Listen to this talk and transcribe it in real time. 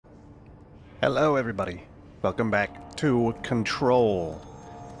Hello everybody, welcome back to Control.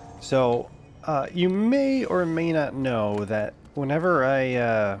 So, you may or may not know that whenever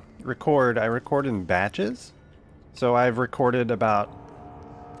I record in batches. So I've recorded about,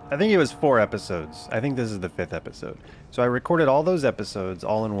 I think it was 4 episodes. I think this is the 5th episode. So I recorded all those episodes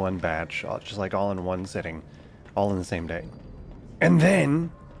all in one batch, just like all in one sitting, all in the same day. And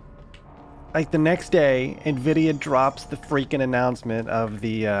then, like the next day, NVIDIA drops the freaking announcement of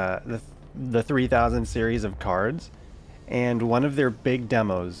the 3000 series of cards, and one of their big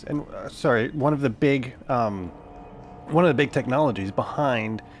demos, and one of the big technologies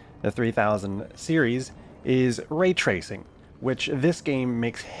behind the 3000 series is ray tracing, which this game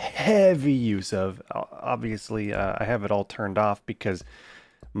makes heavy use of. Obviously, I have it all turned off because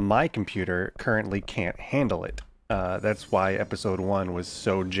my computer currently can't handle it. That's why episode 1 was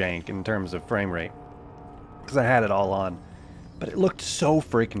so jank in terms of frame rate, because I had it all on. But it looked so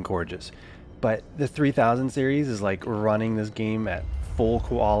freaking gorgeous. But the 3000 series is like running this game at full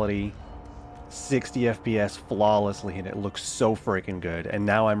quality, 60 FPS flawlessly, and it looks so freaking good. And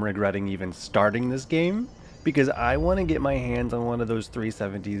now I'm regretting even starting this game because I want to get my hands on one of those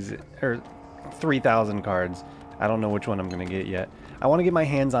 370s or 3000 cards. I don't know which one I'm going to get yet. I want to get my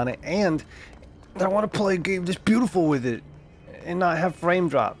hands on it, and I want to play a game just beautiful with it and not have frame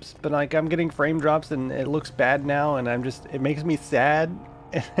drops. But like, I'm getting frame drops and it looks bad now, and it makes me sad.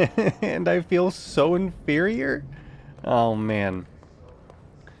 And I feel so inferior. Oh man.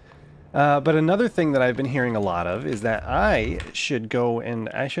 But another thing that I've been hearing a lot of is that I should go and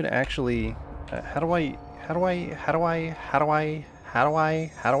I should actually how do I again?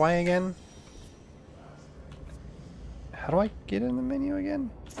 How do I get in the menu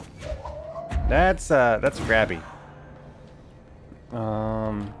again? That's grabby.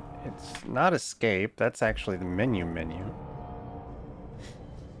 It's not escape, that's actually the menu.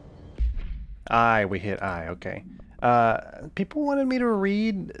 We hit I, okay. People wanted me to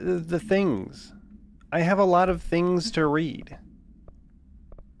read the things. I have a lot of things to read.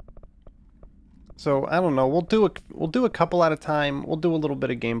 So, I don't know, we'll do a couple at a time. We'll do a little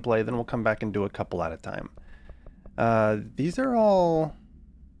bit of gameplay, then we'll come back and do a couple at a time. These are all...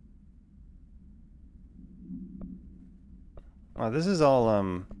 Oh, this is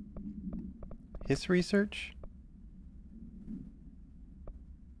all, HISS research?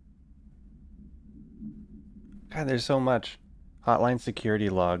 God, there's so much. Hotline security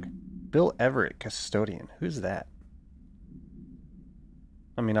log. Bill Everett, custodian. Who's that?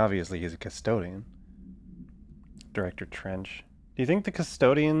 I mean, obviously he's a custodian. Director Trench. Do you think the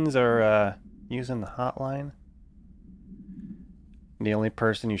custodians are using the hotline? The only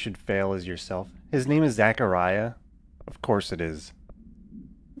person you should fail is yourself. His name is Zachariah. Of course it is.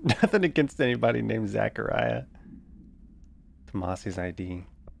 Nothing against anybody named Zachariah. Tomasi's ID.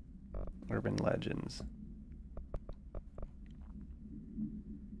 Urban legends.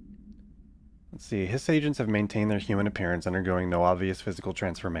 Let's see. HISS agents have maintained their human appearance, undergoing no obvious physical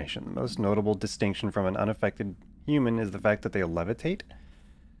transformation. The most notable distinction from an unaffected human is the fact that they levitate.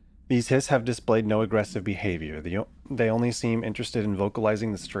 These HISS have displayed no aggressive behavior. They only seem interested in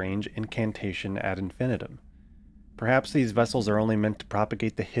vocalizing the strange incantation ad infinitum. Perhaps these vessels are only meant to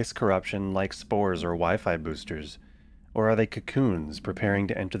propagate the HISS corruption like spores or Wi-Fi boosters. Or are they cocoons, preparing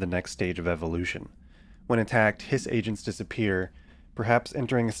to enter the next stage of evolution? When attacked, HISS agents disappear, perhaps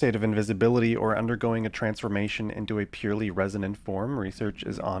entering a state of invisibility or undergoing a transformation into a purely resonant form. Research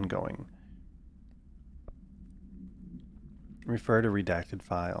is ongoing. Refer to redacted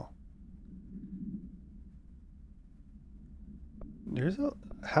file.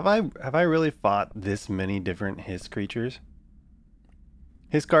 Have I really fought this many different HISS creatures?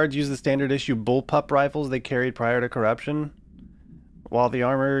 HISS guards use the standard issue bullpup rifles they carried prior to corruption. While the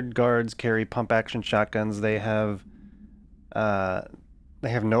armored guards carry pump action shotguns, they have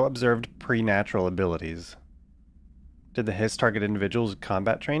no observed pre-natural abilities. Did the HISS target individuals with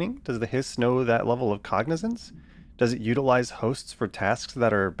combat training? Does the HISS know that level of cognizance? Does it utilize hosts for tasks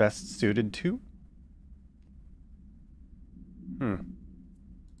that are best suited to?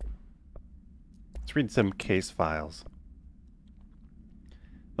 Let's read some case files.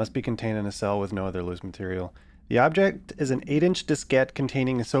 Must be contained in a cell with no other loose material. The object is an 8-inch diskette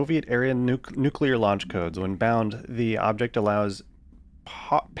containing Soviet-era nuclear launch codes. When bound, the object allows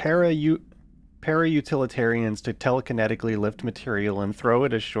para-utilitarians to telekinetically lift material and throw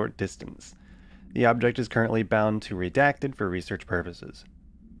it a short distance. The object is currently bound to redacted for research purposes.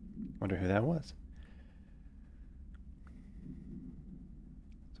 Wonder who that was.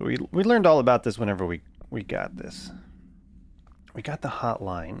 So we learned all about this whenever we got this. We got the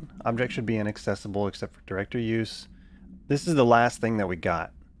hotline. Object should be inaccessible except for director use. This is the last thing that we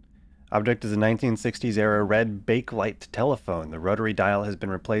got. Object is a 1960s era red Bakelite telephone. The rotary dial has been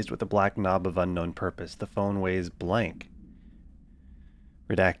replaced with a black knob of unknown purpose. The phone weighs blank.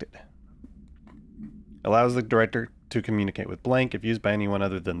 Redacted. Allows the director to communicate with blank. If used by anyone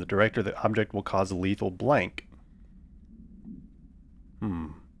other than the director, the object will cause a lethal blank.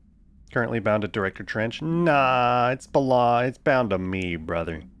 Currently bound at Director Trench. Nah, it's bound to me,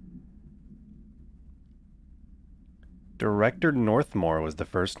 brother. Director Northmore was the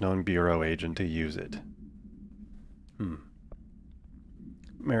first known Bureau agent to use it.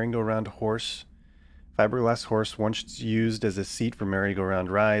 Merry-go-round horse. Fiberglass horse once used as a seat for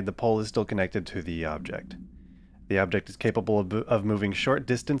merry-go-round ride. The pole is still connected to the object. The object is capable of moving short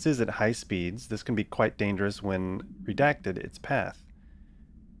distances at high speeds. This can be quite dangerous when redacted its path.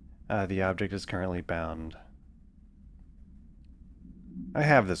 The object is currently bound. I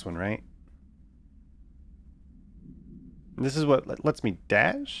have this one, right? This is what lets me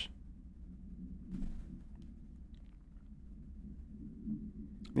dash?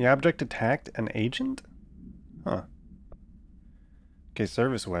 The object attacked an agent? Huh. Okay,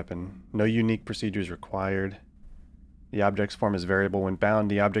 service weapon. No unique procedures required. The object's form is variable when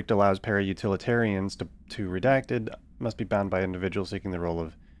bound. The object allows para-utilitarians to redacted. Must be bound by individuals seeking the role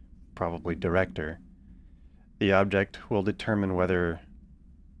of probably director. The object will determine whether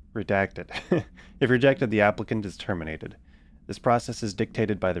redacted. If rejected, the applicant is terminated. This process is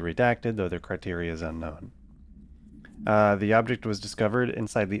dictated by the redacted, though their criteria is unknown. The object was discovered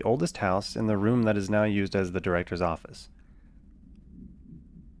inside the oldest house in the room that is now used as the director's office.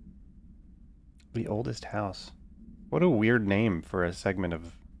 The oldest house. What a weird name for a segment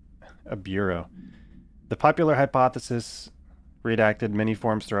of a bureau. The popular hypothesis, redacted, many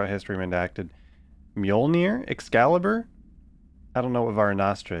forms throughout history redacted. Mjolnir? Excalibur? I don't know what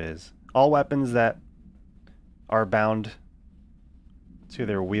Varanastra is. All weapons that are bound to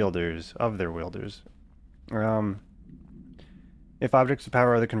their wielders, If objects of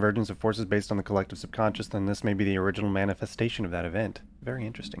power are the convergence of forces based on the collective subconscious, then this may be the original manifestation of that event. Very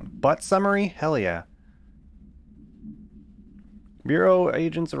interesting. But summary? Hell yeah. Bureau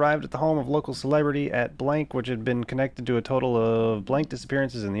agents arrived at the home of local celebrity at blank, which had been connected to a total of blank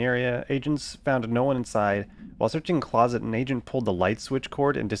disappearances in the area. Agents found no one inside. While searching the closet, an agent pulled the light switch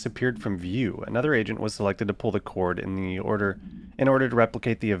cord and disappeared from view. Another agent was selected to pull the cord in order to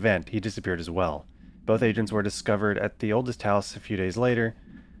replicate the event. He disappeared as well. Both agents were discovered at the oldest house a few days later.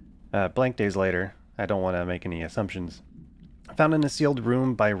 Blank days later. I don't want to make any assumptions. Found in a sealed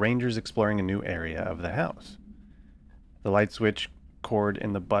room by rangers exploring a new area of the house. The light switch cord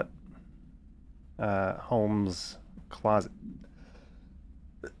in the Holmes closet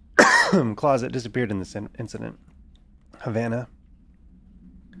disappeared in this incident. Havana.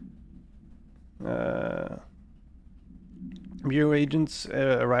 Bureau agents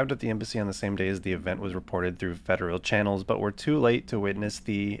arrived at the embassy on the same day as the event was reported through federal channels, but were too late to witness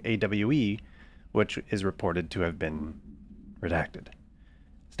the AWE, which is reported to have been redacted.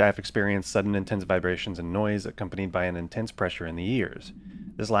 Staff experienced sudden intense vibrations and noise, accompanied by an intense pressure in the ears.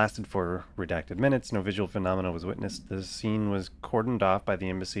 This lasted for redacted minutes. No visual phenomena was witnessed. The scene was cordoned off by the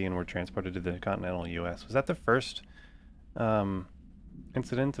embassy and were transported to the continental U.S. Was that the first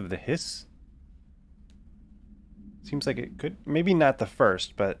incident of the HISS? Seems like it could. Maybe not the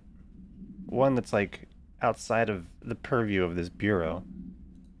first, but one that's like outside of the purview of this bureau.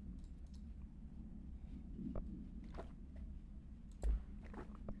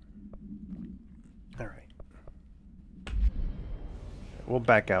 We'll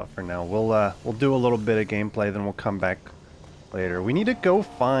back out for now. We'll do a little bit of gameplay, then we'll come back later. We need to go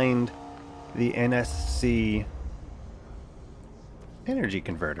find the NSC energy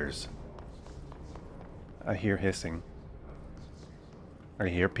converters. I hear hissing. I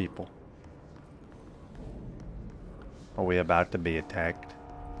hear people. Are we about to be attacked?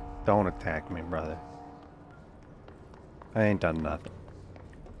 Don't attack me, brother. I ain't done nothing.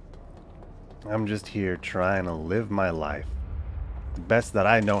 I'm just here trying to live my life. The best that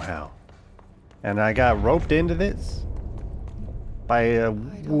I know how. And I got roped into this by a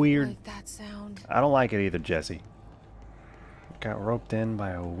weird... like that sound. I don't like it either, Jesse. Got roped in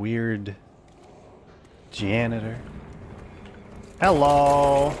by a weird janitor.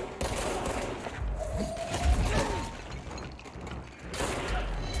 Hello!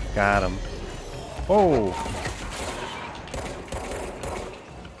 Got him. Oh!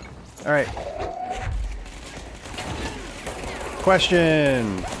 Alright.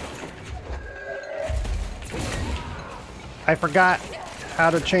 Question. I forgot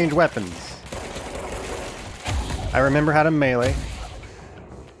how to change weapons. I remember how to melee.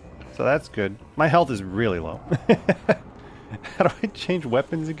 So that's good. My health is really low. How do I change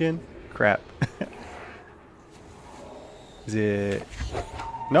weapons again? Crap. Is it...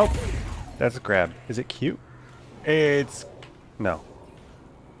 Nope. That's a crab. Is it cute? It's... No.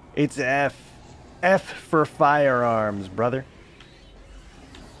 It's F. F for firearms, brother.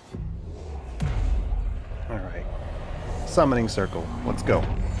 Alright. Summoning circle. Let's go.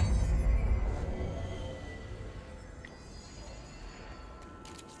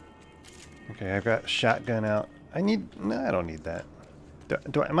 Okay, I've got shotgun out. I need... No, I don't need that.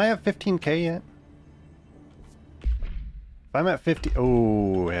 Am I at 15k yet? If I'm at 50...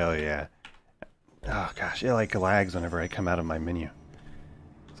 Oh, hell yeah. Oh, gosh. It, like, lags whenever I come out of my menu.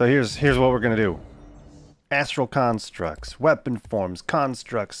 So here's what we're gonna do. Astral constructs. Weapon forms.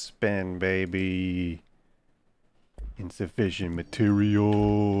 Constructs spin, baby. Insufficient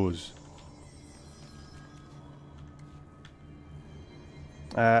materials.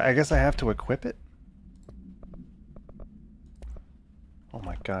 I guess I have to equip it? Oh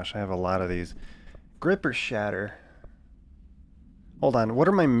my gosh, I have a lot of these. Grip or shatter? Hold on, what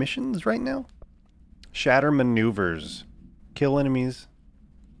are my missions right now? Shatter maneuvers. Kill enemies.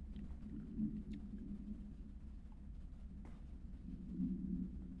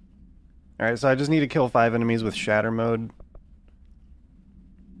 Alright, so I just need to kill 5 enemies with shatter mode.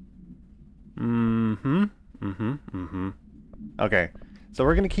 Okay, so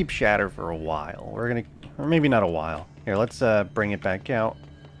we're gonna keep shatter for a while. We're gonna... Or maybe not a while. Here, let's bring it back out.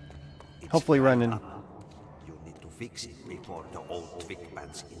 Hopefully run in... You need to fix it before the old twig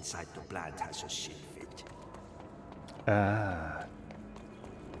bands inside the plant has a shit fit. Ah.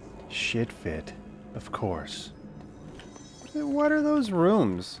 Shit fit. Of course. What are those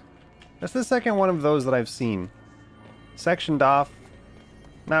rooms? That's the second one of those that I've seen. Sectioned off.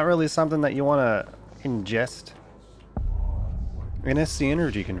 Not really something that you want to ingest. NSC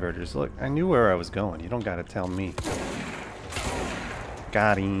energy converters. Look, I knew where I was going. You don't gotta tell me.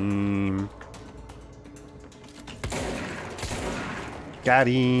 Got him. Got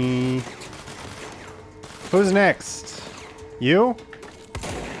him. Who's next? You?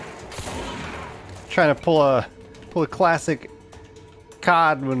 Trying to pull a classic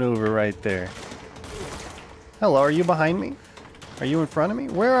COD maneuver right there. Hello, are you behind me? Are you in front of me?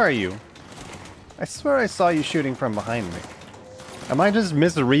 Where are you? I swear I saw you shooting from behind me. Am I just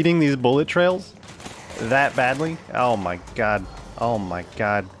misreading these bullet trails that badly? Oh my god. Oh my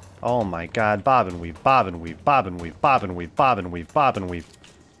god. Oh my god. Bob and weave, bob and weave, bob and weave, bob and weave, bob and weave, bob and weave.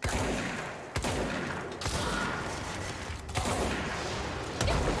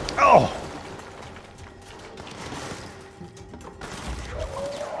 Oh!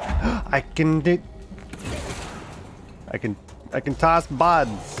 I can do... I can toss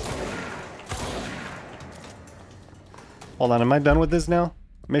bods. Hold on, am I done with this now?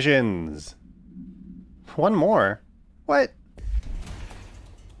 Missions. One more? What?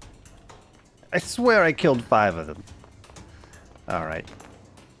 I swear I killed 5 of them. Alright.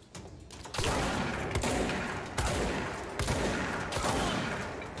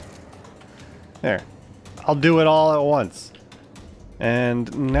 There. I'll do it all at once.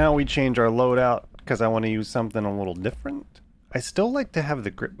 And now we change our loadout because I want to use something a little different. I still like to have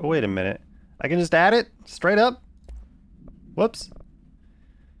the grip. Oh, wait a minute. I can just add it straight up? Whoops.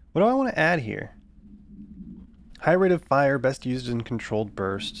 What do I want to add here? High rate of fire, best used in controlled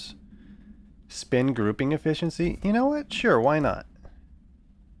bursts. Spin grouping efficiency. You know what? Sure, why not?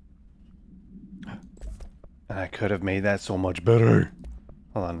 I could have made that so much better.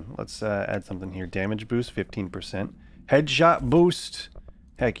 Hold on, let's add something here. Damage boost, 15%. Headshot boost.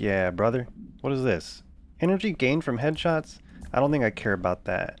 Heck yeah, brother. What is this? Energy gained from headshots? I don't think I care about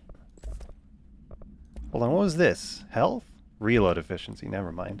that. Hold on, what was this? Health? Reload efficiency,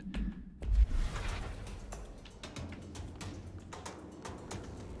 never mind.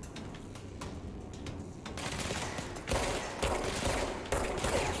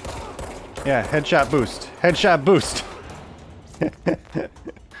 Yeah, headshot boost. Headshot boost.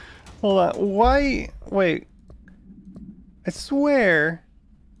 Hold on, why? Wait. I swear.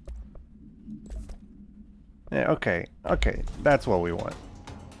 Yeah, okay, okay, that's what we want.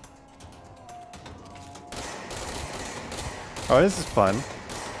 Oh, this is fun.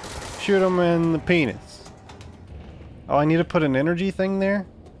 Shoot him in the penis. Oh, I need to put an energy thing there?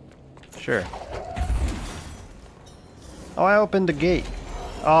 Sure. Oh, I opened a gate.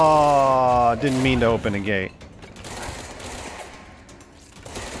 Oh, didn't mean to open a gate.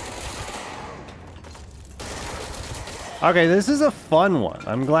 Okay, this is a fun one.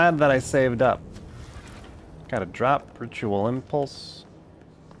 I'm glad that I saved up. Got a drop, ritual impulse.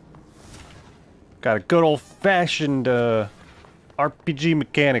 Got a good old-fashioned RPG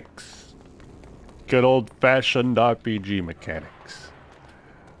mechanics. Good old-fashioned RPG mechanics.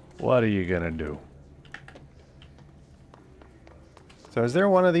 What are you gonna do? So is there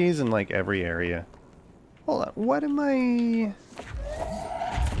one of these in like every area? Hold on, what am I...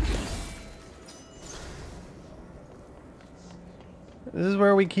 This is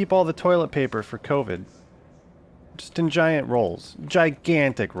where we keep all the toilet paper for COVID. Just in giant rolls.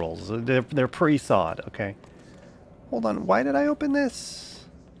 Gigantic rolls. They're pre-thawed, okay? Hold on, why did I open this?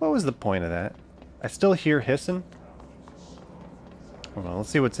 What was the point of that? I still hear hissing. Hold on, let's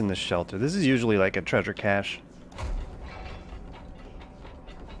see what's in this shelter. This is usually like a treasure cache.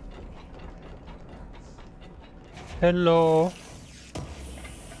 Hello.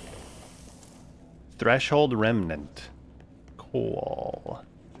 Threshold remnant. Cool.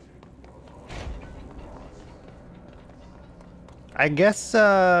 I guess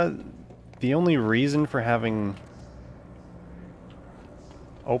the only reason for having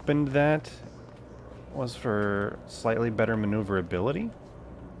opened that was for slightly better maneuverability.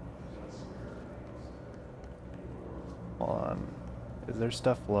 Hold on. Is there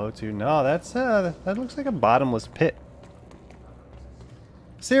stuff low too? No, that's that looks like a bottomless pit.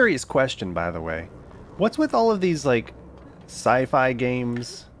 Serious question, by the way. What's with all of these like sci-fi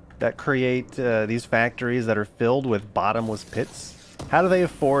games that create these factories that are filled with bottomless pits? How do they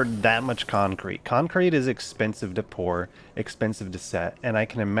afford that much concrete? Concrete is expensive to pour, expensive to set, and I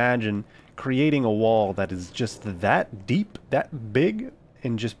can imagine creating a wall that is just that deep, that big,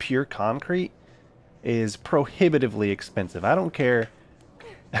 in just pure concrete is prohibitively expensive. I don't care.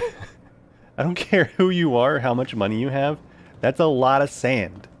 I don't care who you are, how much money you have. That's a lot of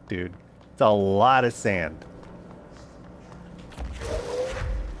sand, dude. It's a lot of sand.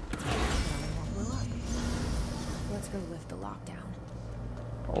 Let's go lift the lockdown.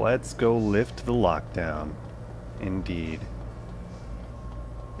 Let's go lift the lockdown. Indeed.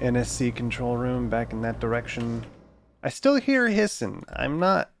 NSC control room back in that direction. I still hear hissing. I'm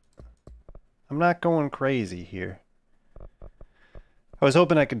not going crazy here. I was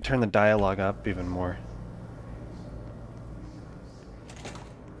hoping I could turn the dialogue up even more.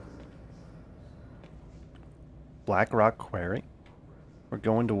 Black Rock Quarry. We're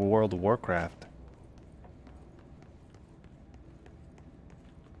going to World of Warcraft.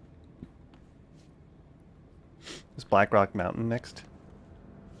 Is Black Rock Mountain next?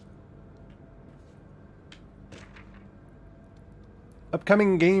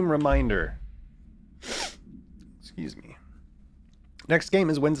 Upcoming game reminder. Excuse me. Next game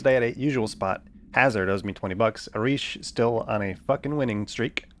is Wednesday at 8, usual spot. Hazard owes me 20 bucks. Arish still on a fucking winning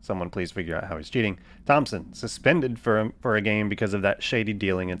streak. Someone please figure out how he's cheating. Thompson suspended for a game because of that shady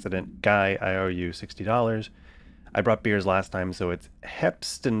dealing incident. Guy, I owe you $60. I brought beers last time, so it's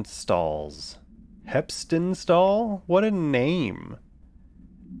Hepstenstalls. Hepstenstall? What a name.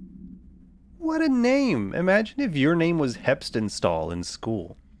 What a name. Imagine if your name was Hepstenstall in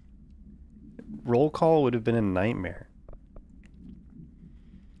school. Roll call would have been a nightmare.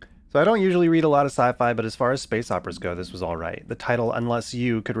 So I don't usually read a lot of sci-fi, but as far as space operas go, this was alright. The title, Unless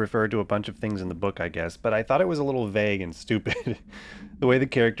You, could refer to a bunch of things in the book, I guess, but I thought it was a little vague and stupid. The way the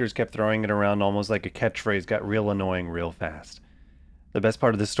characters kept throwing it around almost like a catchphrase got real annoying real fast. The best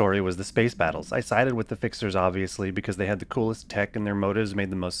part of the story was the space battles. I sided with the Fixers, obviously, because they had the coolest tech and their motives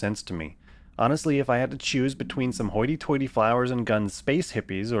made the most sense to me. Honestly, if I had to choose between some hoity-toity flowers and guns space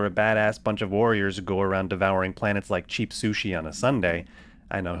hippies or a badass bunch of warriors who go around devouring planets like cheap sushi on a Sunday,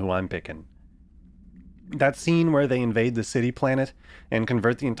 I know who I'm picking. That scene where they invade the city planet and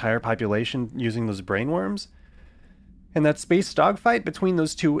convert the entire population using those brainworms, and that space dogfight between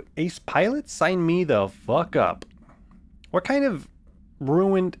those two ace pilots, sign me the fuck up. What kind of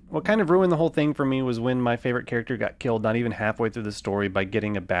ruined the whole thing for me was when my favorite character got killed not even halfway through the story by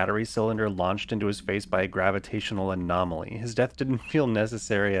getting a battery cylinder launched into his face by a gravitational anomaly. His death didn't feel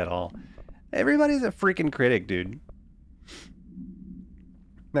necessary at all. Everybody's a freaking critic, dude.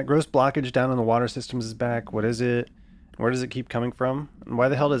 That gross blockage down in the water systems is back. What is it? Where does it keep coming from? And why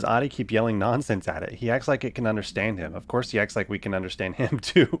the hell does Adi keep yelling nonsense at it? He acts like it can understand him. Of course he acts like we can understand him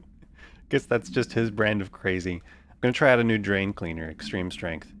too. Guess that's just his brand of crazy. I'm gonna try out a new drain cleaner, extreme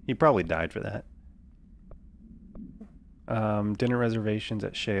strength. He probably died for that. Dinner reservations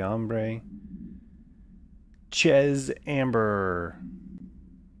at Chez Ombre. Ches Amber.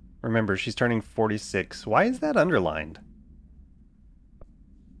 Remember, she's turning 46. Why is that underlined?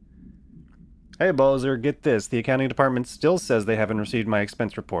 Hey, Bowser, get this. The accounting department still says they haven't received my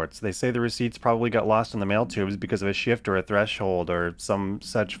expense reports. They say the receipts probably got lost in the mail tubes because of a shift or a threshold or some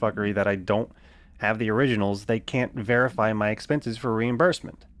such fuckery that I don't have the originals. They can't verify my expenses for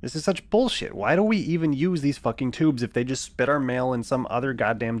reimbursement. This is such bullshit. Why do we even use these fucking tubes if they just spit our mail in some other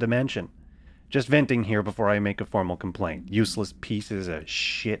goddamn dimension? Just venting here before I make a formal complaint. Useless pieces of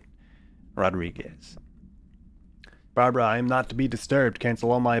shit. Rodriguez. Barbara, I am not to be disturbed.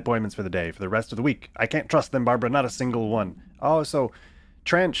 Cancel all my appointments for the day, for the rest of the week. I can't trust them, Barbara, not a single one. Oh, so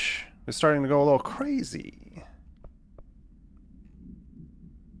Trench is starting to go a little crazy.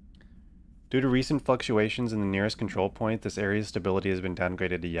 Due to recent fluctuations in the nearest control point, this area's stability has been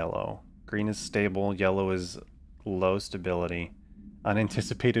downgraded to yellow. Green is stable, yellow is low stability.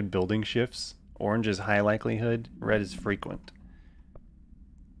 Unanticipated building shifts. Orange is high likelihood, red is frequent.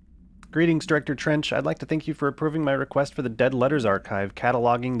 Greetings, Director Trench. I'd like to thank you for approving my request for the Dead Letters Archive.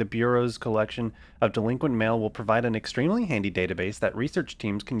 Cataloging the Bureau's collection of delinquent mail will provide an extremely handy database that research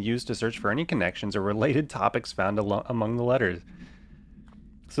teams can use to search for any connections or related topics found among the letters.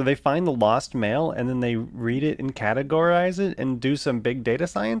 So they find the lost mail and then they read it and categorize it and do some big data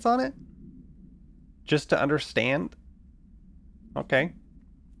science on it? Just to understand? Okay.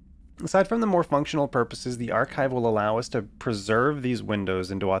 Aside from the more functional purposes, the archive will allow us to preserve these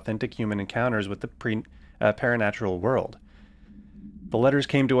windows into authentic human encounters with the paranatural world. The letters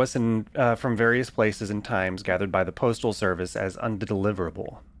came to us from various places and times, gathered by the Postal Service as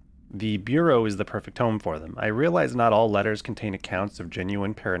undeliverable. The Bureau is the perfect home for them. I realize not all letters contain accounts of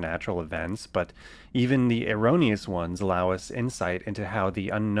genuine paranatural events, but even the erroneous ones allow us insight into how the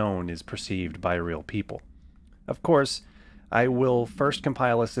unknown is perceived by real people. Of course, I will first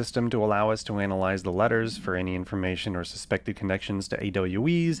compile a system to allow us to analyze the letters for any information or suspected connections to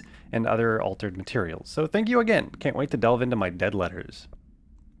AWEs and other altered materials. So thank you again. Can't wait to delve into my dead letters.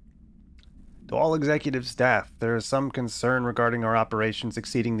 To all executive staff, there is some concern regarding our operations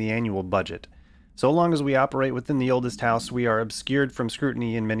exceeding the annual budget. So long as we operate within the oldest house, we are obscured from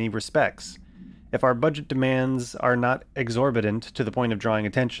scrutiny in many respects. If our budget demands are not exorbitant to the point of drawing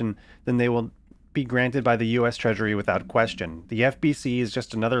attention, then they will be granted by the U.S. Treasury without question. The FBC is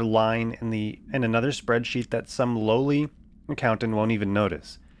just another line in another spreadsheet that some lowly accountant won't even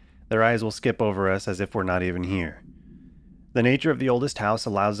notice. Their eyes will skip over us as if we're not even here. The nature of the oldest house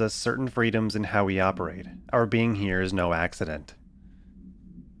allows us certain freedoms in how we operate. Our being here is no accident.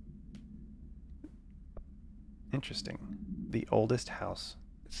 Interesting. The oldest house.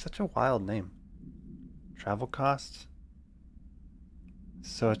 It's such a wild name. Travel costs?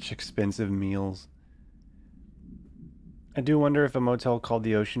 Such expensive meals. I do wonder if a motel called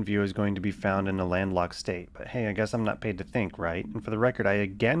the Ocean View is going to be found in a landlocked state, but hey, I guess I'm not paid to think, right? And for the record, I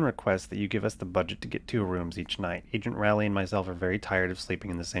again request that you give us the budget to get 2 rooms each night. Agent Raleigh and myself are very tired of sleeping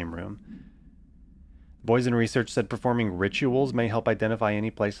in the same room. Boys in research said performing rituals may help identify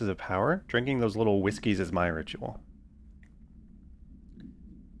any places of power. Drinking those little whiskeys is my ritual.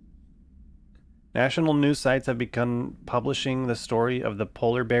 National news sites have begun publishing the story of the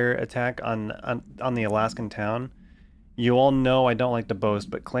polar bear attack on the Alaskan town. You all know I don't like to boast,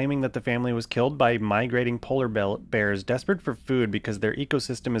 but claiming that the family was killed by migrating polar bears desperate for food because their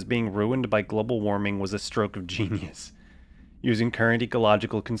ecosystem is being ruined by global warming was a stroke of genius. Using current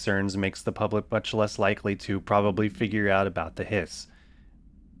ecological concerns makes the public much less likely to probably figure out about the HISS.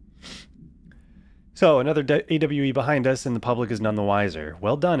 So, another AWE behind us, and the public is none the wiser.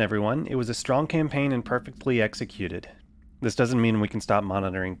 Well done, everyone. It was a strong campaign and perfectly executed. This doesn't mean we can stop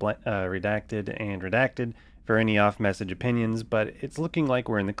monitoring redacted and redacted for any off-message opinions, but it's looking like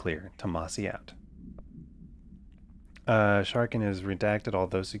we're in the clear. Tomasi out. Sharkin is redacted,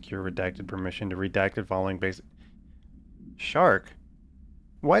 although secure redacted permission to redacted following basic... Shark?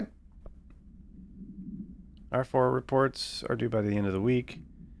 What? Our 4 reports are due by the end of the week.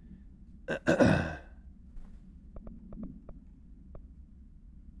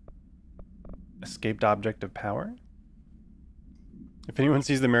 Escaped object of power? If anyone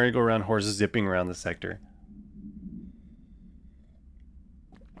sees the merry-go-round horses zipping around the sector.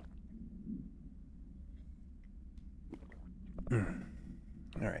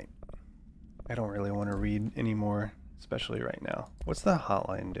 Alright. I don't really want to read anymore, especially right now. What's the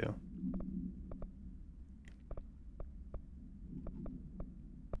hotline do?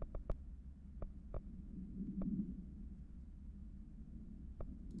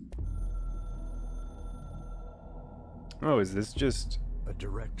 Oh, is this just... A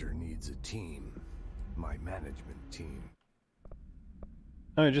director needs a team. My management team.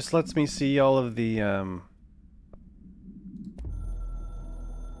 Oh, it just lets me see all of the,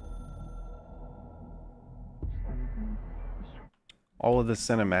 all of the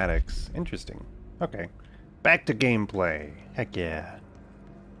cinematics. Interesting. Okay. Back to gameplay. Heck yeah.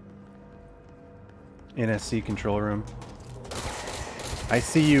 NSC control room. I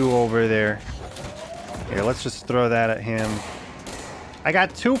see you over there. Here, let's just throw that at him. I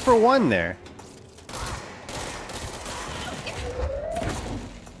got 2 for 1 there.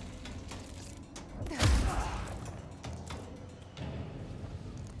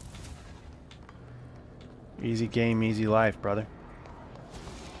 Easy game, easy life, brother.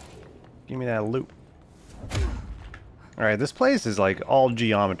 Give me that loot. Alright, this place is like all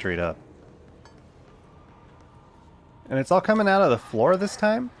geometried up. And it's all coming out of the floor this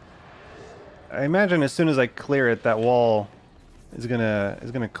time? I imagine as soon as I clear it, that wall is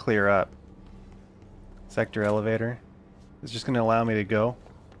gonna clear up. Sector elevator. It's just gonna allow me to go.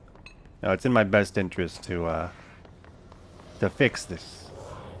 No, it's in my best interest to fix this.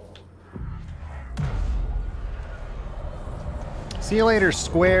 See you later,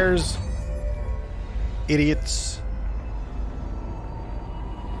 squares. Idiots.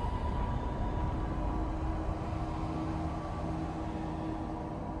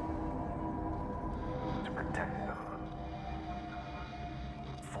 To protect them,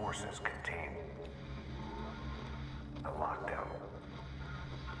 forces contain a lockdown.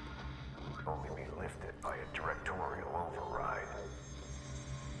 Only be lifted by a directorial override.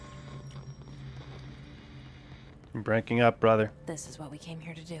 I'm breaking up, brother. This is what we came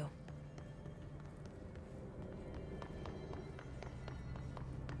here to do.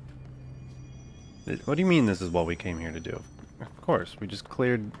 What do you mean this is what we came here to do? Of course, we just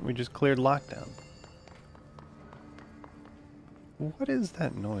cleared lockdown. What is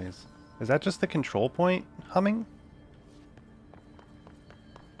that noise? Is that just the control point humming?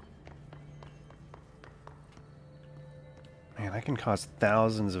 Man, I can cause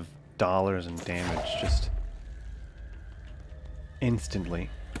thousands of dollars in damage just instantly.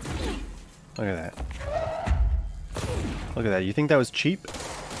 Look at that. Look at that. You think that was cheap?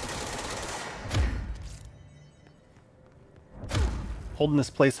 Holding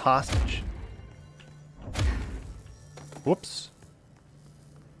this place hostage. Whoops.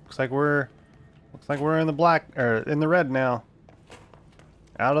 Looks like we're in the black, or in the red now.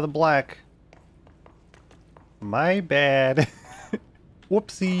 Out of the black. My bad.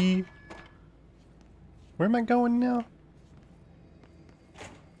 Whoopsie. Where am I going now?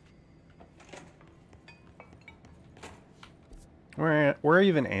 Where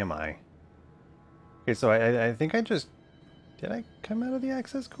even am I? Okay, so I think I just... Did I come out of the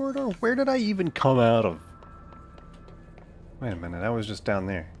access corridor? Where did I even come out of? Wait a minute, I was just down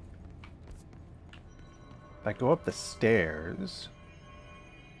there. If I go up the stairs...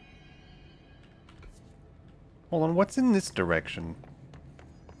 Hold on, what's in this direction?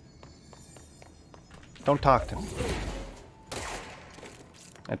 Don't talk to me.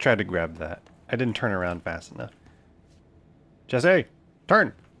 I tried to grab that. I didn't turn around fast enough. Jesse!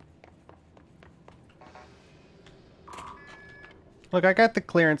 Turn! Look, I got the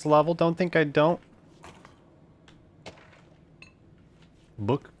clearance level. Don't think I don't.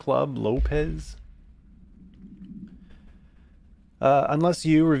 Book Club Lopez. Unless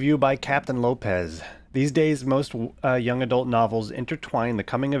you review by Captain Lopez. These days, most young adult novels intertwine the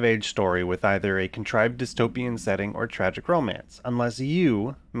coming-of-age story with either a contrived dystopian setting or tragic romance, unless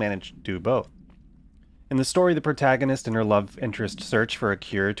you manage to do both. In the story, the protagonist and her love interest search for a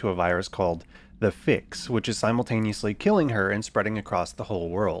cure to a virus called the Fix, which is simultaneously killing her and spreading across the whole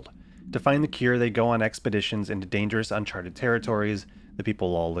world. To find the cure, they go on expeditions into dangerous, uncharted territories. The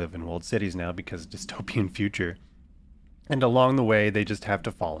people all live in walled cities now because of dystopian future. And along the way, they just have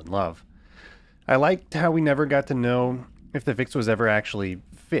to fall in love. I liked how we never got to know if the Fix was ever actually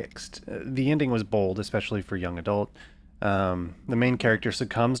fixed. The ending was bold, especially for young adult. The main character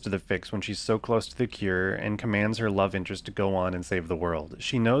succumbs to the Fix when she's so close to the cure and commands her love interest to go on and save the world.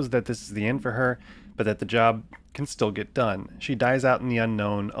 She knows that this is the end for her, but that the job can still get done. She dies out in the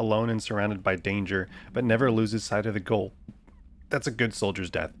unknown, alone and surrounded by danger, but never loses sight of the goal. That's a good soldier's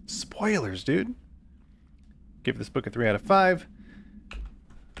death. Spoilers, dude! Give this book a 3 out of 5.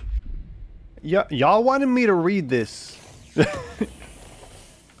 Y'all wanted me to read this.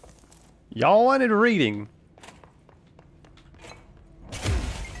 Y'all wanted reading.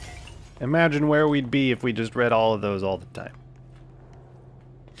 Imagine where we'd be if we just read all of those all the time.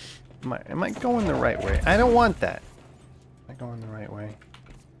 Am I going the right way? I don't want that. Am I going the right way?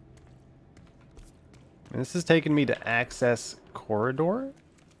 And this is taking me to access corridor?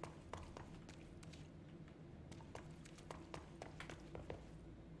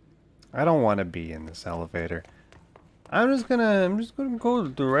 I don't want to be in this elevator. I'm just gonna go the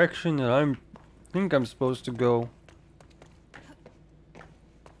direction that I think I'm supposed to go.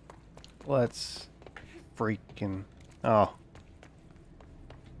 Let's freaking... Oh.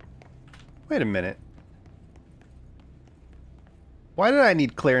 Wait a minute. Why did I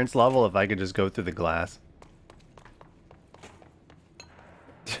need clearance level if I could just go through the glass?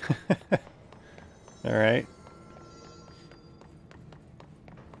 Alright.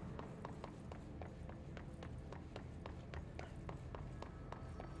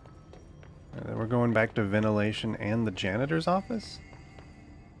 Then we're going back to ventilation and the janitor's office?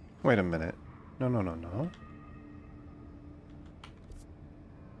 Wait a minute. No, no, no, no.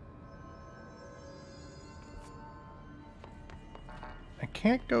 I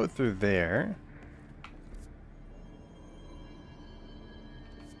can't go through there.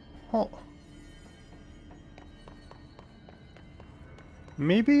 Oh.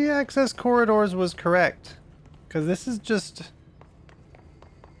 Maybe access corridors was correct. Because this is just...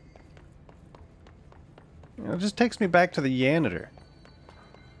 You know, it just takes me back to the janitor.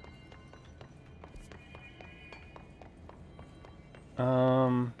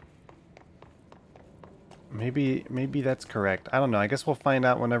 Maybe that's correct. I don't know. I guess we'll find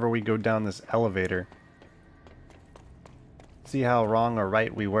out whenever we go down this elevator. See how wrong or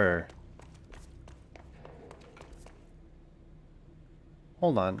right we were.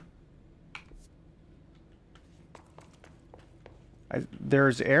 Hold on.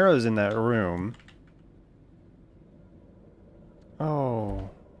 There's arrows in that room. Oh.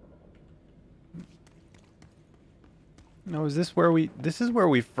 No, is this where we... This is where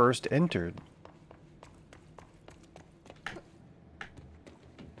we first entered.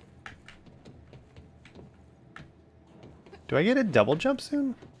 Do I get a double jump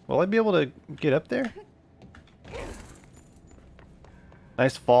soon? Will I be able to get up there?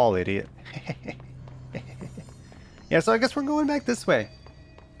 Nice fall, idiot. Yeah, so I guess we're going back this way.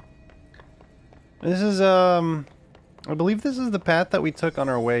 This is, I believe this is the path that we took on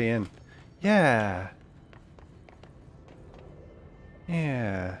our way in. Yeah.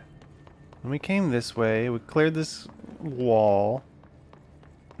 Yeah. When we came this way, we cleared this wall.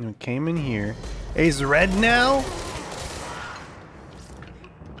 And we came in here. A's red now?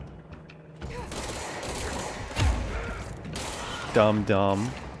 Dumb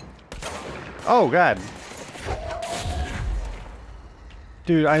dumb. Oh god.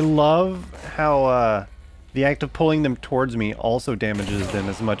 Dude, I love how the act of pulling them towards me also damages them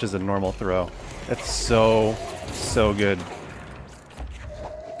as much as a normal throw. That's so good.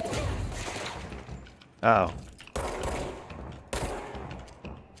 Uh-oh.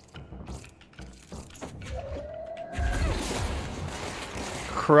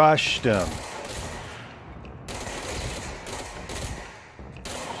 Crushed him.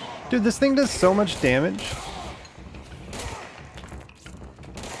 Dude, this thing does so much damage.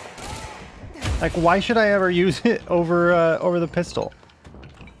 Like, why should I ever use it over over the pistol?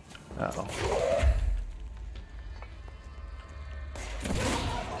 Uh-oh.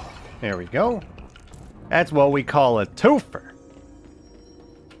 There we go. That's what we call a twofer.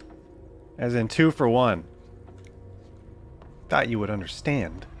 As in 2 for 1. Thought you would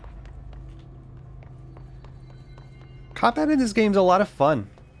understand. Combat in this game's a lot of fun.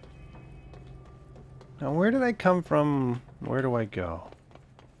 Now, where did I come from? Where do I go?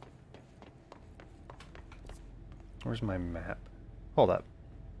 Where's my map? Hold up.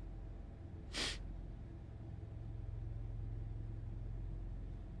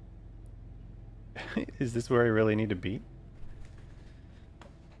 Is this where I really need to be?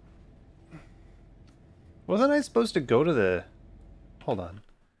 Wasn't I supposed to go to the... Hold on.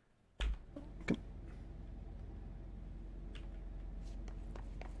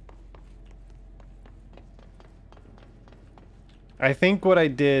 I think what I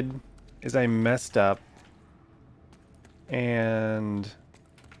did is I messed up and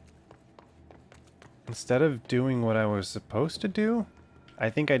instead of doing what I was supposed to do,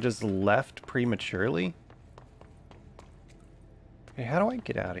 I think I just left prematurely. Okay, how do I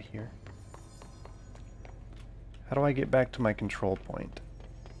get out of here? How do I get back to my control point?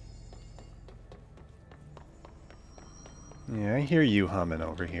 Yeah, I hear you humming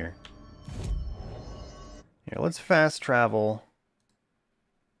over here. Here, let's fast travel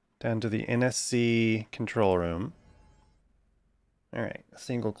down to the NSC control room. Alright, a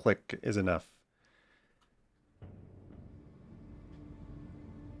single click is enough.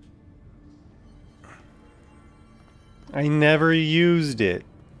 I never used it.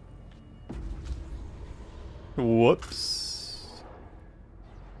 Whoops.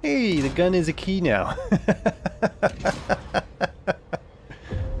 Hey, the gun is a key now.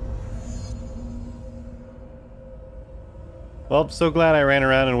 Well, so glad I ran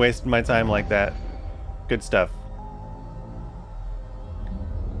around and wasted my time like that. Good stuff.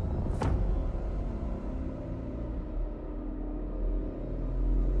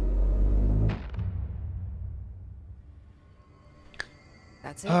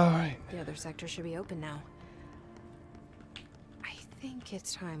 That's it. All right. The other sector should be open now. I think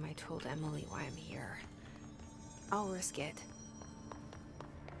it's time I told Emily why I'm here. I'll risk it.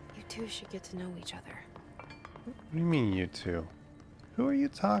 You two should get to know each other. What do you mean, you two? Who are you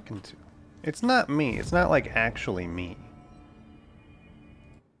talking to? It's not me. It's not like actually me.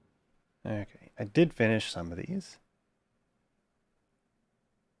 Okay, I did finish some of these.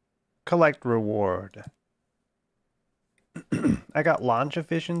 Collect reward. I got launch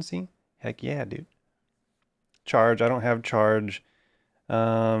efficiency. Heck yeah, dude. Charge. I don't have charge.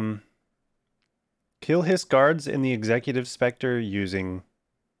 Kill HISS guards in the executive specter using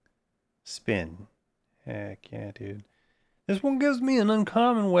spin. Heck yeah, dude. This one gives me an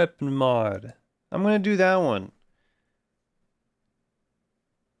uncommon weapon mod. I'm gonna do that one.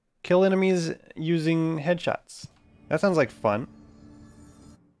 Kill enemies using headshots. That sounds like fun.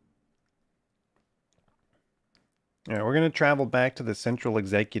 Alright, we're gonna travel back to the central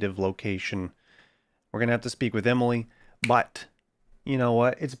executive location. We're gonna have to speak with Emily, but you know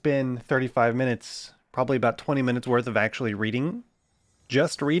what? It's been 35 minutes, probably about 20 minutes worth of actually reading.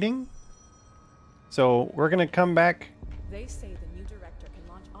 Just reading. So we're gonna come back. They say the new director can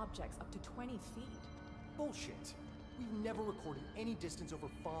launch objects up to 20 feet. Bullshit. We've never recorded any distance over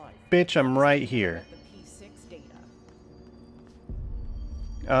 5. Bitch, I'm right here. The P6 data.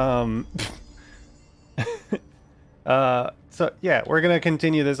 So yeah, we're gonna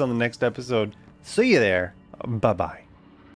continue this on the next episode. See you there. Bye-bye.